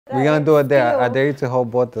We're gonna do it there. I dare you to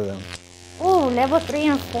hold both of them. Ooh, level 3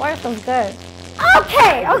 and 4 feels good.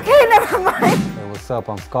 Okay, never mind. Hey, what's up?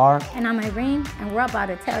 I'm Scar. And I'm Irene, and we're about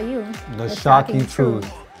to tell you The shocking truth.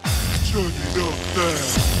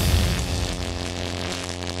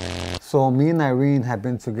 So me and Irene have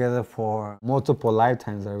been together for multiple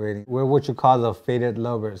lifetimes already. We're what you call the fated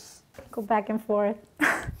lovers. Go back and forth.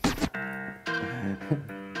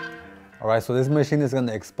 All right, so this machine is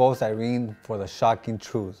gonna expose Irene for the shocking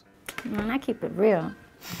truth. Man, I keep it real.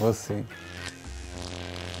 We'll see.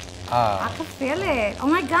 I can feel it. Oh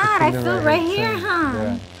my God, I feel it right here, huh?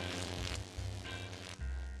 Yeah.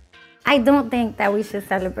 I don't think that we should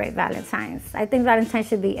celebrate Valentine's. I think Valentine's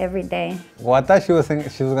should be every day. Well, I thought she was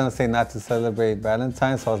gonna say not to celebrate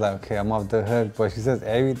Valentine's, so I was like, okay, I'm off the hook. But she says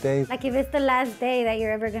every day. Like if it's the last day that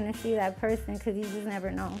you're ever gonna see that person, because you just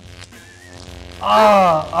never know.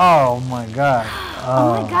 Oh my God.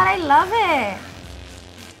 Oh my God, I love it.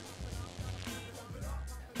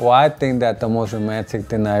 Well, I think that the most romantic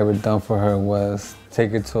thing I ever done for her was take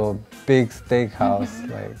her to a big steakhouse.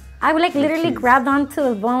 Like I would literally grabbed onto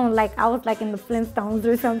the bone like I was like in the Flintstones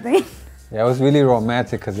or something. Yeah, it was really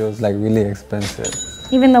romantic because it was like really expensive.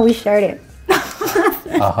 Even though we shared it.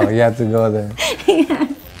 Oh, you had to go there. Yeah.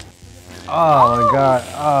 Oh my God.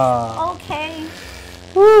 Oh. Okay.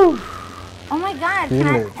 Woo. Oh my God.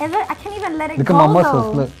 I can't even let it go. Look at my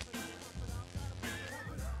muscles. Look.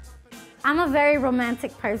 I'm a very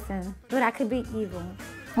romantic person, but I could be evil.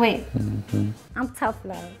 Wait. I'm tough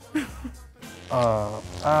love. Whoa.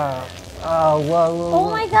 Oh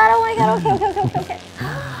my God. Okay.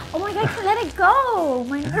 Oh my God, I can't let it go.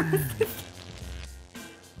 My nerves.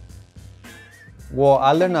 Well,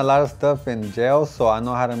 I learned a lot of stuff in jail, so I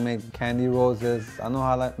know how to make candy roses. I know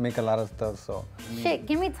how to make a lot of stuff, so. Shit,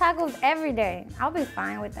 give me tacos every day. I'll be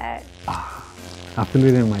fine with that. I feel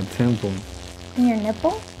it in my temple. In your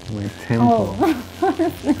nipple? My temple.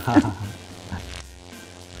 Oh.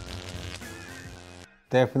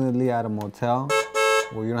 Definitely at a motel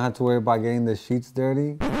where you don't have to worry about getting the sheets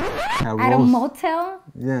dirty. At a motel?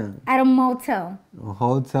 Yeah. At a motel. A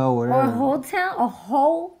hotel, whatever. Or a hotel? A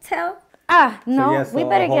hotel? No, So yes, we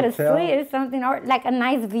better get a suite or something, or like a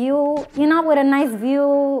nice view, you know, with a nice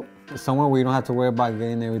view. Somewhere where you don't have to worry about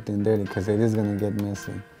getting everything dirty because it is going to get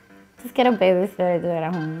messy. Just get a babysitter, do it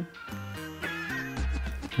at home.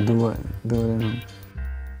 Do what? Do it at home.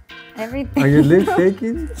 Everything. Are your lips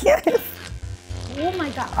shaking? Yes. Oh my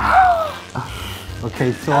God.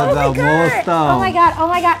 Okay, so the most Oh my God. The Oh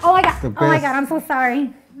my best. God, I'm so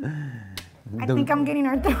sorry. I think I'm getting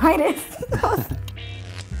arthritis.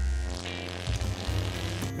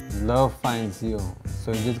 Love finds you,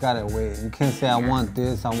 so you just gotta wait. You can't say I want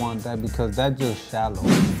this, I want that, because that's just shallow.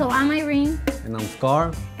 So I'm Irene. And I'm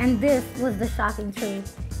Scar. And this was the shocking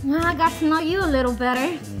truth. Well, I got to know you a little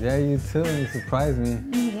better. Yeah, you too. You surprised me.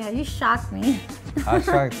 Yeah, you shocked me. I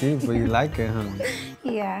shocked you, but you like it, huh?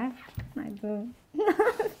 Yeah, I do.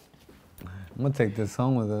 I'm gonna take this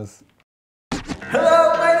home with us.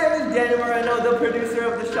 Hello, my name is Daniel Moreno, the producer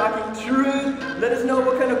of The Shocking Truth. Let us know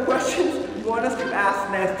what kind of questions you want us to ask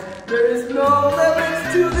next. There is no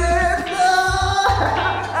limits to this.